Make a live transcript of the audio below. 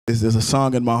There's a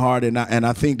song in my heart, and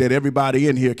I think that everybody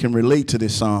in here can relate to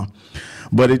this song.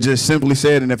 But it just simply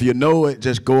said, and if you know it,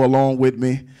 just go along with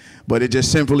me. But it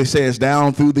just simply says,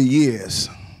 down through the years,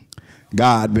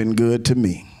 God been good to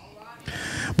me.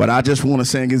 But I just want to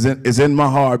sing, it's in my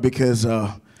heart because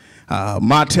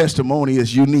my testimony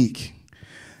is unique.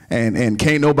 And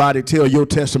can't nobody tell your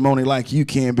testimony like you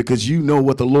can, because you know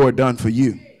what the Lord done for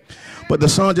you. But the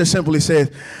song just simply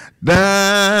says,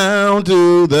 down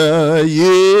through the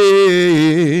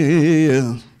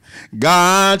years,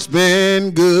 God's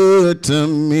been good to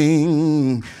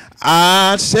me.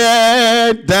 I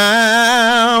said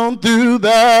down through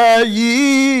the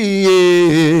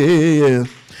years,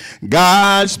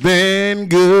 God's been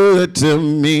good to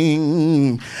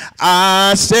me.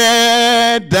 I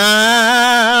said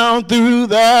down through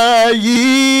the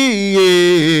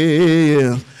years,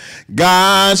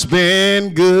 God's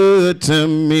been good to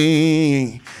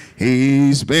me.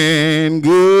 He's been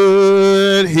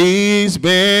good. He's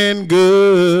been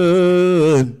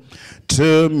good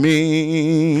to me.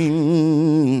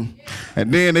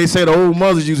 And then they said, the old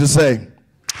mothers used to say,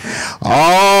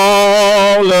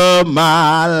 all of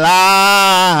my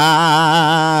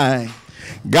life,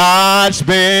 God's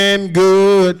been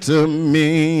good to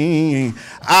me.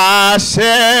 I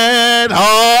said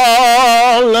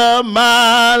all of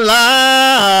my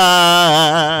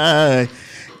life,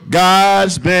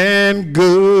 God's been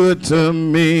good to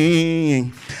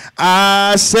me.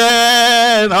 I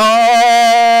said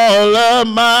all of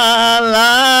my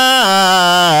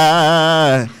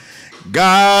life,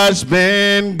 God's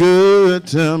been good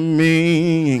to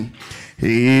me.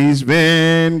 He's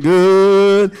been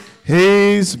good.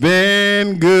 He's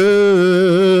been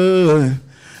good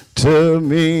to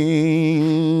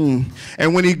me.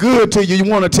 And when he's good to you, you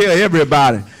want to tell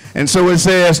everybody. And so it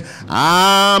says,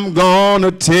 I'm going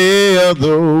to tell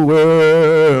the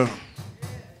world,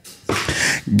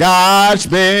 God's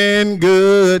been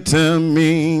good to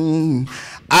me.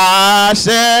 I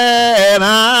said,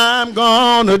 I'm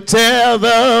going to tell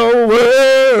the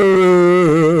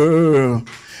world,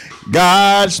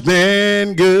 God's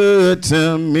been good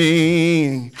to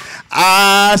me.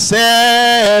 I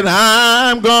said,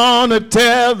 I'm going to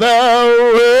tell the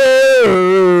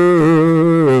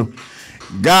world,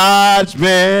 God's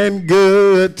been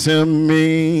good to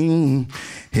me.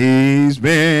 He's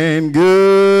been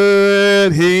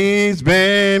good. He's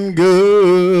been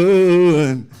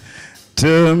good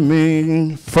to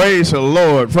me. Praise the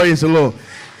Lord. Praise the Lord.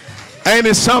 Ain't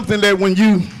it something that when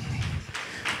you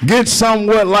get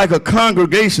somewhat like a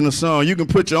congregational song, you can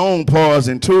put your own pause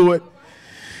into it,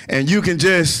 and you can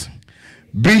just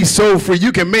be so free.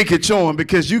 You can make it your own,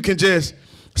 because you can just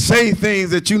say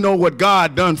things that you know what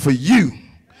God done for you.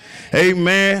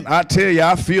 Amen. I tell you,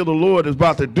 I feel the Lord is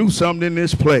about to do something in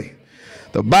this place.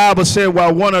 The Bible said,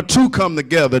 while one or two come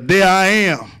together, there I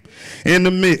am in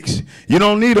the mix. You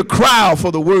don't need a crowd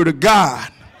for the word of God.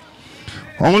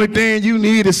 Only thing you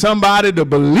need is somebody to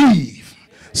believe.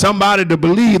 Somebody to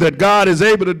believe that God is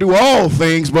able to do all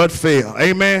things but fail.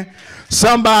 Amen.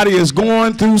 Somebody is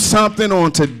going through something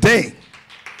on today,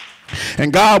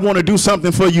 and God want to do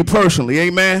something for you personally.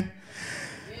 Amen.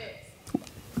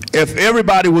 If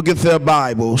everybody will get their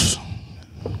Bibles